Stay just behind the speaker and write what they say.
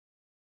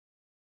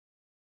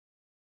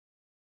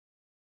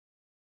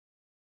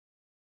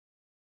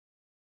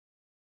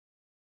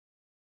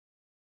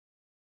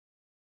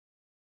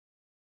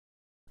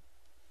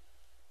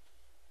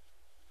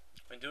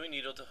When doing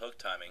needle to hook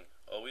timing,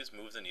 always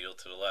move the needle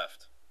to the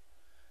left.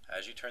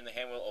 As you turn the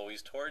handwheel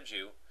always towards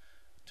you,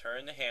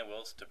 turn the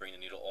handwheels to bring the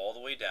needle all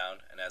the way down,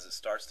 and as it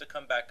starts to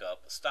come back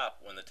up,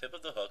 stop when the tip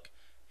of the hook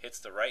hits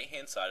the right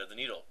hand side of the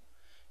needle.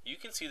 You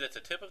can see that the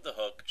tip of the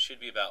hook should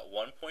be about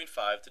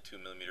 1.5 to 2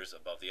 millimeters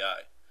above the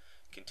eye.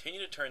 Continue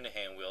to turn the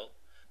handwheel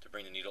to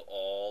bring the needle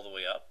all the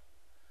way up.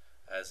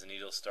 As the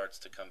needle starts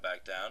to come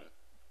back down,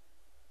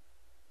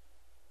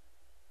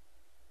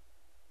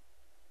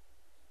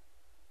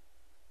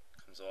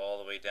 comes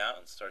all the way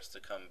down, starts to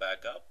come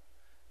back up,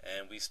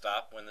 and we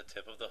stop when the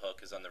tip of the hook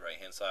is on the right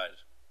hand side.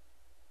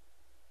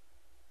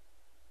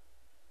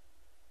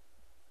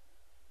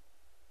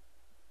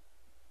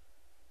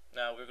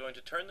 Now we're going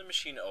to turn the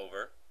machine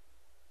over,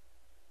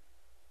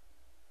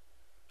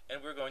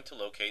 and we're going to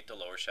locate the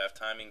lower shaft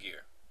timing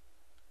gear.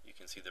 You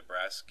can see the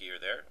brass gear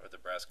there, or the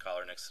brass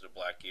collar next to the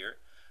black gear,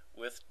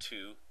 with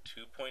two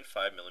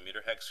 2.5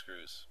 millimeter hex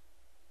screws.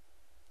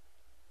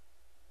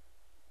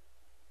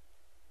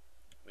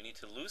 We need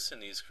to loosen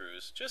these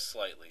screws just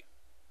slightly.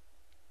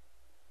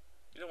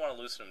 You don't want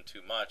to loosen them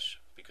too much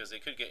because they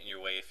could get in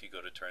your way if you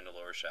go to turn the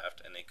lower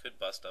shaft, and they could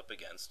bust up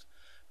against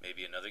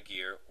maybe another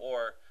gear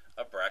or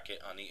a bracket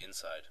on the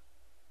inside.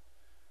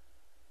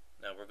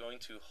 Now we're going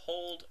to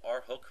hold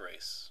our hook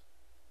race.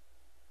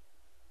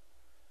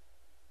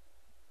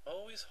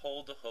 Always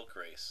hold the hook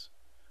race.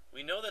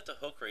 We know that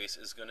the hook race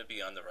is going to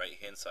be on the right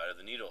hand side of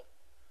the needle.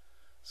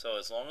 So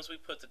as long as we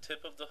put the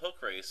tip of the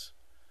hook race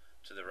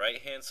to the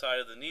right hand side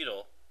of the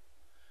needle,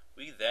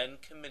 we then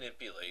can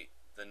manipulate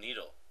the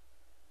needle.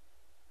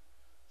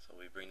 So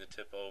we bring the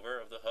tip over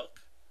of the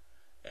hook,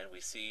 and we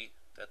see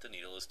that the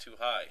needle is too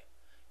high.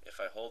 If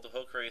I hold the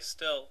hook race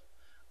still,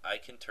 I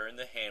can turn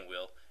the hand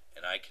wheel,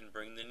 and I can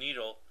bring the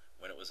needle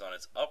when it was on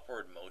its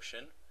upward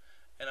motion,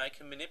 and I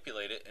can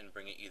manipulate it and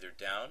bring it either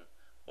down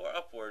or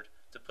upward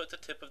to put the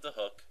tip of the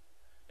hook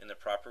in the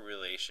proper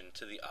relation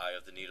to the eye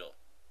of the needle.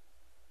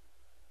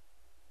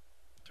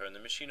 Turn the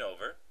machine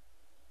over,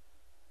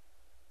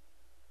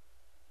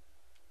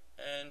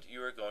 and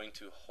you are going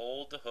to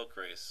hold the hook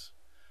race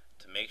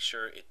to make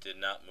sure it did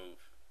not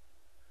move.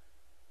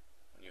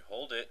 When you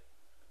hold it,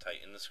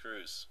 tighten the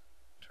screws.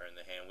 Turn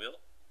the hand wheel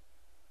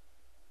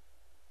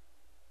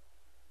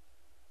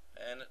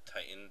and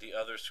tighten the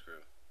other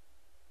screw.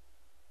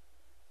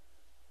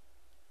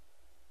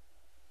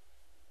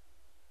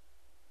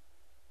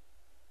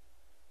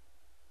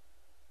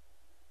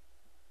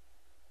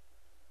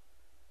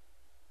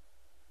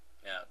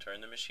 Now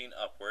turn the machine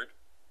upward,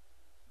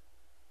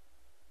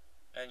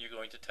 and you're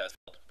going to test.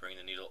 Bring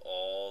the needle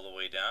all the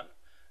way down.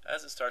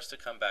 As it starts to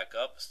come back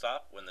up,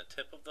 stop when the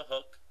tip of the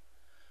hook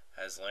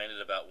has landed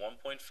about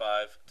 1.5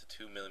 to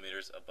 2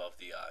 millimeters above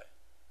the eye.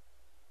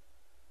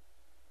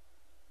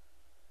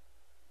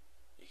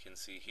 You can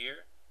see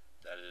here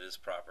that it is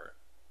proper.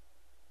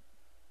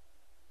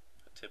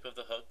 The tip of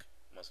the hook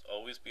must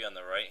always be on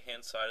the right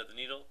hand side of the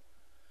needle.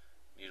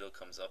 Needle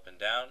comes up and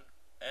down,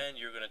 and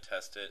you're going to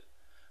test it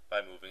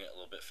by moving it a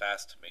little bit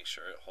fast to make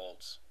sure it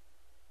holds.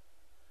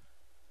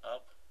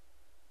 Up,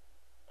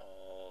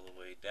 all the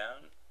way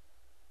down,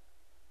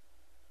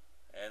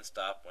 and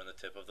stop when the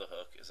tip of the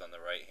hook is on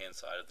the right hand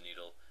side of the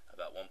needle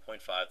about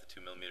 1.5 to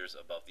 2 millimeters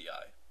above the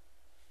eye.